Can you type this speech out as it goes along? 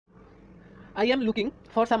I am looking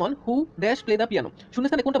for সামন who dash play the piano,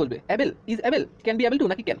 শূন্যস্থানে কোনটা বলবে? Abel, is Abel, can be able to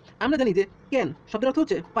নাকি can? আমরা জানি যে ক্যান শব্দের অর্থ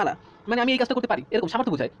হচ্ছে পারা, মানে আমি এই কাজটা করতে পারি, এরকম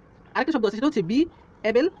সামর্থ্য বোঝায়। আরেকটা শব্দ আছে সেটা হচ্ছে বি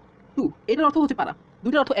অ্যাবেল টু, এটার অর্থ হচ্ছে পারা।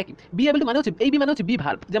 দুইটার অর্থ একই। বি অ্যাবেল টু মানে হচ্ছে এই বি মানে হচ্ছে বি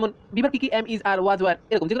ভার্ব, যেমন বি ভার্ব কি M, is, R, was, war,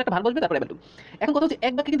 এরকম যেকোনো একটা ভার্ব বলবে তারপর অ্যাবেল টু। এখন কথা হচ্ছে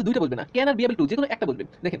এক বাক্যে কিন্তু দুইটা বলবে না, can R be able to, যেকোনো একটা বলবে।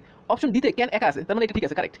 দেখেন অপশন ডিতে ক্যান একা আছে, তার মানে এটা ঠিক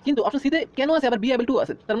আছে, কারেক্ট। কিন্তু অপশন সিতে ক্যানও আছে আবার বি অ্যাবেল টু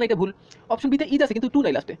আছে, তার মানে এটা ভুল। অপশন বিতে ইজ আছে কিন্তু টু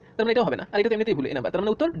নাই লাস্টে, তার মানে এটাও হবে না, আর এটা তো এমনিতেই ভুল এই নাম্বার, তার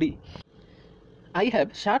মানে উত্তর D. I have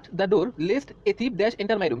shut the door least A থিপ dash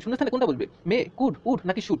enter my room, শূন্যস্থানে কোনটা বলবে? মে, কুড, উড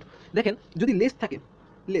নাকি শুড? দেখেন যদি লেস্ট থাকে,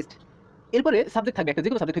 লেস্ট এরপরে সাবজেক্ট থাকবে একটা,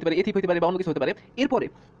 যেকোনো সাবজেক্ট হতে পারে, এ থিপ হতে পারে বা অন্য কিছু হতে পারে, এরপরে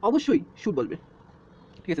অবশ্যই শুড বলবে,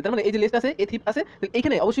 ঠিক আছে? তার মানে এই যে লেস্ট আছে, এ থিপ আছে,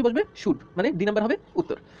 এইখানে অবশ্যই বলবে শুড, মানে ডি নাম্বার হবে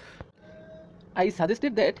উত্তর। I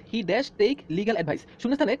suggested that he dash take legal advice,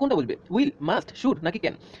 শূন্যস্থানে কোনটা বলবে? উইল, মাস্ট, শুড নাকি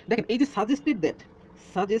ক্যান? দেখেন এই যে সাজেস্টেড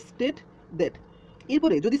দ্যাট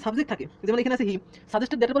এরপরে যদি সাবজেক্ট থাকে, যেমন এখানে আছে হি,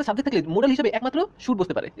 সাজেস্টেড দ্যাটের পরে সাবজেক্ট থাকলে মোডাল হিসেবে একমাত্র শুড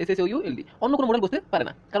বসতে পারে, S S U L D, অন্য কোনো মোডাল বসতে পারে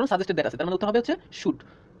না, কারণ সাজেস্টেড দ্যাট আছে, তার মানে উত্তর হবে হচ্ছে should,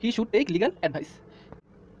 he should take legal advice.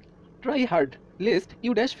 Try hard lest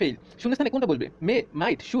you dash fail, শূন্যস্থানে কোনটা বলবে? মে,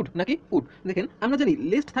 মাইট, শুড নাকি উড? দেখেন আমরা জানি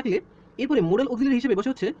লেস্ট থাকলে এরপরে মোডাল অক্সিলারি হিসেবে বসে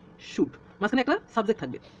হচ্ছে শুড, মাঝখানে একটা সাবজেক্ট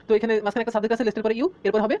থাকবে, তো এখানে মাঝখানে একটা সাবজেক্ট আছে, লেস্টের পরে ইউ,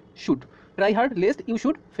 এরপর হবে should. Try hard lest you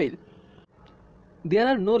should fail. There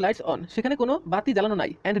R no lights on, সেখানে কোনো বাতি জ্বালানো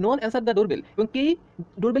নাই, and no one answer the doorbell, এবং কেই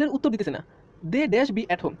ডোরবেলের উত্তর দিতেছে না। They dash B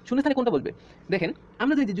at home, শূন্যস্থানে কোনটা বলবে? দেখেন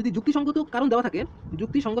আমরা জানি যে যদি যুক্তিসঙ্গত কারণ দেওয়া থাকে,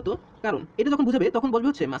 যুক্তিসঙ্গত কারণ এটা যখন বুঝাবে তখন বলবে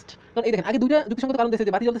হচ্ছে মাস্ট, কারণ এই দেখেন আগে দুইটা যুক্তিসঙ্গত কারণ দিয়েছে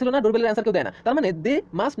যে বাতি জ্বলতেছিল না, ডোরবেলের অ্যান্সার কেউ দেয় না, তার মানে they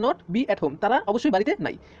must not be at home, তারা অবশ্যই বাড়িতে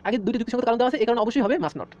নাই। আগে দুইটা যুক্তিসঙ্গত কারণ দেওয়া আছে, এই কারণে অবশ্যই হবে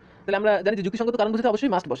মাস্ট নট, তাহলে আমরা জানি যে যুক্তিসঙ্গত কারণ বুঝতে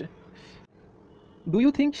অবশ্যই মাস্ট বসে। Do you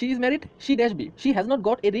think she is married, she dash B, she has not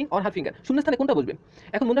got a ring on her finger, শূন্যস্থানে কোনটা বলবে?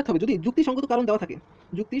 এখন মনে রাখতে হবে যদি যুক্তিসঙ্গত কারণ দেওয়া থাকে,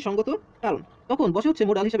 যুক্তিসঙ্গত কারণ, তখন বসে হচ্ছে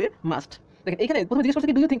মোডাল হিসেবে মাস্ট। দেখেন এখানে প্রথমে জিজ্ঞেস করছে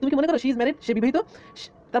কি ডু ইউ থিঙ্ক, তুমি কি মনে করো শি ইজ ম্যারিড, সে বিবাহিত?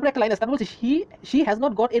 তারপর একটা লাইন আছে, তারপর বলছে she has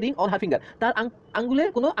not got a ring on her finger, তার আঙ্গুলে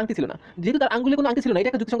কোনো আংটি ছিল না, যেহেতু তার আঙ্গুলে কোনো আংটি ছিল না, এটা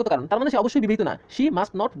একটা যুক্তিসঙ্গত কারণ, তার মানে সে অবশ্যই বিবাহিত না, শি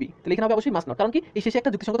মাস্ট নট বি, তাহলে এখানে হবে অবশ্যই মাস্ট নট, কারণ কি এই শেষে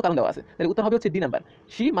একটা যুক্তিসঙ্গত কারণ দেওয়া আছে, তাহলে উত্তর হবে হচ্ছে D number,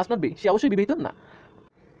 she must not be, সে অবশ্যই বিবাহিত না।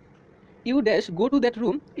 You dash go to that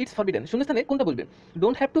room it's forbidden, শূন্যস্থানে কোনটা বলবে?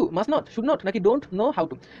 Don't have to, must not, should not নাকি ডোন্ট নো হাউ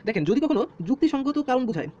টু? দেখেন যদি কখনো যুক্তিসঙ্গত কারণ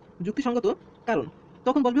বোঝায়, যুক্তিসঙ্গত কারণ,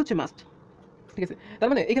 তখন বলবে হচ্ছে মাস্ট, ঠিক আছে? তার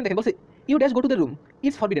মানে এখানে দেখেন বলছে you dash go to the room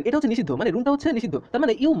it's forbidden, এটা হচ্ছে নিষিদ্ধ, মানে রুমটা হচ্ছে নিষিদ্ধ, তার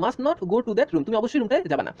মানে you must not go to that room, তুমি অবশ্যই রুমটায়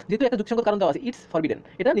যাবে না, যেহেতু একটা যুক্তিসঙ্গত কারণ দেওয়া আছে ইটস ফরবিডেন,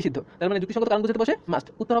 এটা নিষিদ্ধ, তার মানে যুক্তিসঙ্গত কারণ বুঝতে বসে মাস্ট,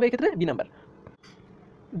 উত্তর হবে এক্ষেত্রে B number.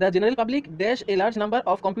 The general public dash a large number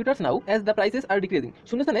of computers now as the prices are decreasing,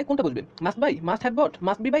 শূন্যস্থানে কোনটা বলবে? Must by, must have bought,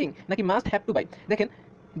 must be buying নাকি মাস্ট হ্যাভ টু বাই? দেখেন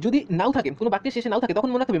যদি নাও থাকে, কোনো বাক্যের শেষে নাও থাকে, তখন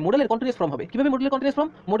মনে রাখবে মোডালের কন্টিনিউয়াস ফর্ম হবে। কিভাবে মোডালের কন্টিনিউয়াস ফর্ম?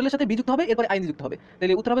 মোডালের সাথে বি যুক্ত হবে, এরপরে আইএনজি যুক্ত হবে,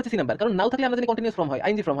 তাহলে উত্তর হবে সি নাম্বার, কারণ নাও থাকলে আমরা জানি কন্টিনিউয়াস ফর্ম হয়,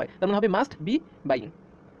 আইএনজি ফর্ম হয়, তার মানে হবে must be buying.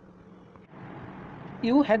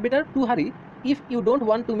 You had better to হারি if you don't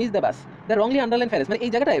want to miss the bus, the wrongly underline phrase, মানে এই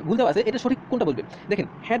জায়গাটায় ভুল দেওয়া আছে, এটা সঠিক কোনটা বলবে? দেখেন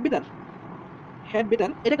হ্যাড বেটার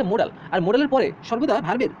এটা একটা মোডাল, আর মোডালের পরে সর্বদা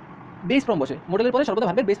ভার্বের বেস ফর্ম বসে, মোডালের পরে সর্বদা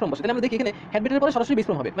ভার্বের বেস ফর্ম বসে, তাহলে আমরা দেখি এখানে হ্যাড বেটারের পরে সরাসরি বেস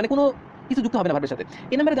ফর্ম হবে, মানে কোনো কিছু যুক্ত হবে না ভার্বের সাথে।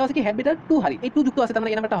 এই নাম্বারে দেওয়া আছে কি হ্যাড বেটার টু হারি, এই টু যুক্ত আছে, তার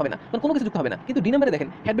মানে এই নাম্বারটা হবে না, কারণ কোনো কিছু যুক্ত হবে না। কিন্তু ডি নাম্বারে দেখেন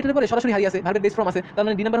হ্যাড বেটারের পরে সরাসরি হারি আছে, ভার্বের বেস ফর্ম আছে, তার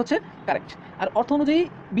মানে ডি নাম্বার হচ্ছে কারেক্ট। আর অর্থ অনুযায়ী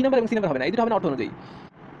বি নাম্বার এবং সি নাম্বার হবে না, এই দুটো হবে না অর্থ অনুযায়ী।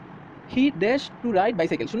 He dash to ride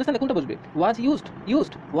bicycle, শূন্যস্থানে কোনটা বসবে? ওয়াজ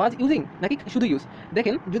ইউজড, ওয়াজ ইউজিং নাকি শুধু ইউজ?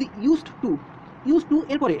 দেখেন যদি ইউজড টু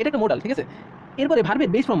এরপরে এটা একটা মোডাল, ঠিক আছে, এরপরে ভার্বের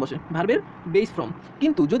বেস ফর্ম বসে, ভার্বের বেস ফর্ম,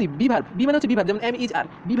 কিন্তু যদি বি ভার্ব, বি মানে হচ্ছে বি ভার্ব, যেমন M is R,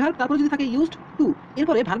 be verb তারপরে যদি থাকে ইউজড টু,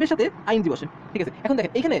 এরপরে ভার্বের সাথে আইএনজি বসে, ঠিক আছে? এখন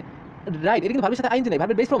দেখেন এখানে রাইট, এটা কিন্তু ভার্বের সাথে আইএনজি নাই,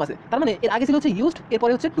 ভার্বের বেস ফর্ম আছে, তার মানে এর আগে ছিল হচ্ছে ইউজড,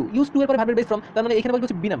 এরপরে হচ্ছে টু, ইউজড টু এরপরে ভার্বের বেস ফর্ম, তার মানে এখানে বলবো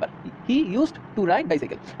হচ্ছে B number, he used to ride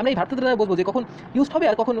bicycle. আমরা এই ভার্বটা দ্বারা বলবো যে কখন ইউজড হবে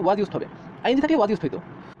আর কখন ওয়াজ ইউজড হবে, আইএনজি থাকলে ওয়াজ ইউজড হইতো।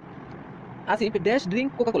 Asif dash drink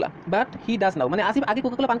Coca Cola but he does নাও, মানে আসিফ আগে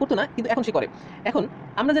কোকা কোলা পান করতো না, কিন্তু এখন সে করে। এখন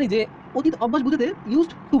আমরা জানি যে অতীত অভ্যাস বুঝতে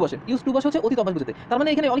ইউজড টু বসে, হচ্ছে অতীত অভ্যাস বুঝতে, তার মানে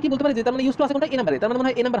এখানে অনেকেই বলতে পারে যে তার মানে ইউজড টু আছে কোনটা? এ নাম্বারে, তার মানে মনে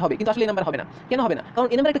হয় এ নাম্বার হবে, কিন্তু আসলে এ নাম্বার হবে না। কেন হবে না? কারণ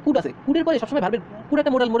এ নাম্বার একটা কুড আছে, কুডের পরে সবসময় ভার্বের, কুড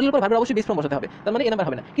একটা মোডালের পর ভার্বের অবশ্যই বেস ফর্ম বসাতে হবে, তার মানে এ নাম্বার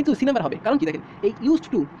হবে না, কিন্তু সি নাম্বার হবে। কারণ কি দেখেন এই ইউজড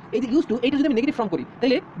টু, এই যে ইউজড টু এইটা যদি আমি নেগেটিভ ফর্ম করি,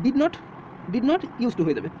 তাহলে ডিড নট ইউজ টু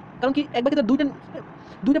হয়ে যাবে, কারণ কি একবার তার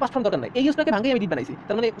দুইটা পাস ফর্ম দরকার নাই, এই ইউজটাকে ভাঙিয়ে আমি ডিড বানাইছি,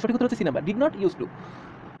 তার মানে সঠিক উত্তর হচ্ছে C number, did not use to.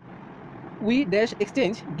 We dash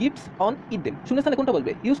exchange gifts on it them, শূন্যস্থানে কোনটা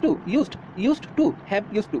বলবে? Used to have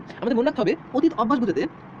used to. আমাদের মনে রাখতে হবে অতীত অভ্যাস বুঝাতে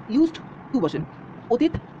ইউজড টু বসে,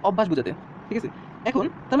 অতীত অভ্যাস বুঝাতে, ঠিক আছে? এখন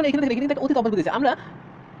তার মানে এখানে একটা অতীত অভ্যাস বুঝেছে, আমরা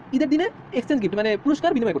ঈদের দিনে এক্সচেঞ্জ গিফট মানে পুরস্কার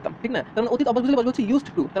বিনিময় করতাম, ঠিক না? তার মানে অতীত অভ্যাস বুঝলে বলবো হচ্ছে ইউজড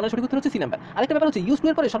টু, তার মানে সঠিক উত্তর হচ্ছে সি নাম্বার। আরেকটা ব্যাপার হচ্ছে ইউজড টু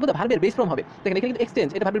এর পরে সর্বদা ভার্বের বেস ফর্ম হবে, দেখেন এখানে কিন্তু এক্সচেঞ্জ,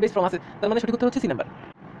 এটা ভার্বের বেস ফর্ম আছে, তার মানে সঠিক উত্তর হচ্ছে C number.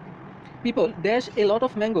 People dash a lot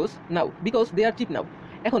of mangoes now because they R chip নাও,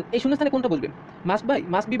 এখন এই শূন্যস্থানে কোনটা বলবে? Must by,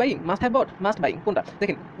 must be buying, must have bought, must buying, কোনটা?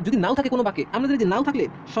 দেখেন যদি নাও থাকে কোনো বাক্যে, আমরা জানি যে নাও থাকলে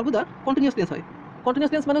সর্বদা কন্টিনিউয়াস টেন্স হয়।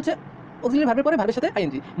 কন্টিনিউয়াস টেন্স মানে হচ্ছে অক্সিলারি ভার্বের পরে ভার্বের সাথে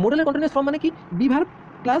আইএনজি। মোডালের কন্টিনিউয়াস ফর্ম মানে কি? বি ভার্ব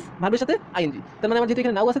প্লাস ভার্বের সাথে আইএনজি। তার মানে আমার যেহেতু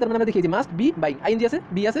এখানে নাও আছে, তার মানে আমরা দেখি যে মাস্ট বি বাই আইএনজি আছে,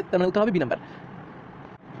 বি আছে, তার মানে উত্তর হবে B number.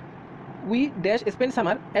 We dash spend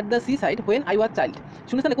summer at the sea side when I was child.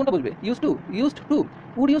 শূন্যস্থানে কোনটা বলবে? Use to,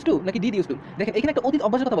 would use to নাকি ডিড ইউজ টু? দেখেন এখানে একটা অতীত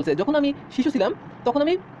অভ্যাসের কথা বলছে। যখন আমি শিশু ছিলাম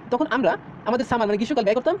তখন আমরা আমাদের সামার মানে গ্রীষ্মকাল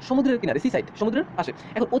ব্যয় করতাম সমুদ্রের কিনারে, সি সাইড, সমুদ্রের পাশে।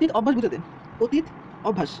 এখন অতীত অভ্যাস বুঝাতে অতীত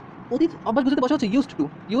অভ্যাস বুঝাতে বসা হচ্ছে ইউজড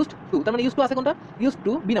টু, তার মানে ইউজ টু আছে কোনটা? ইউজ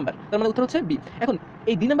টু বি নাম্বার, তার মানে উত্তর হচ্ছে বি। এখন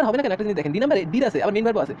এই ডি নাম্বার হবে না কেন? একটা জিনিস দেখেন, ডি নাম্বারে ডিড আছে, আবার মেইন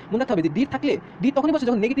ভার্বও আছে। মনে রাখতে হবে যে ডিড থাকলে ডিড তখনই বসে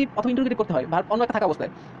যখন নেগেটিভ অথবা ইন্টারোগেটিভ করতে হয়, ভার্ব অন্য একটা থাকা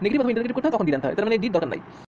অবস্থায় নেগেটিভ অথবা ইন্টারোগেটিভ করতে হয় তখন ডিড আনতে হয়, তার মানে ডিড দরকার নাই।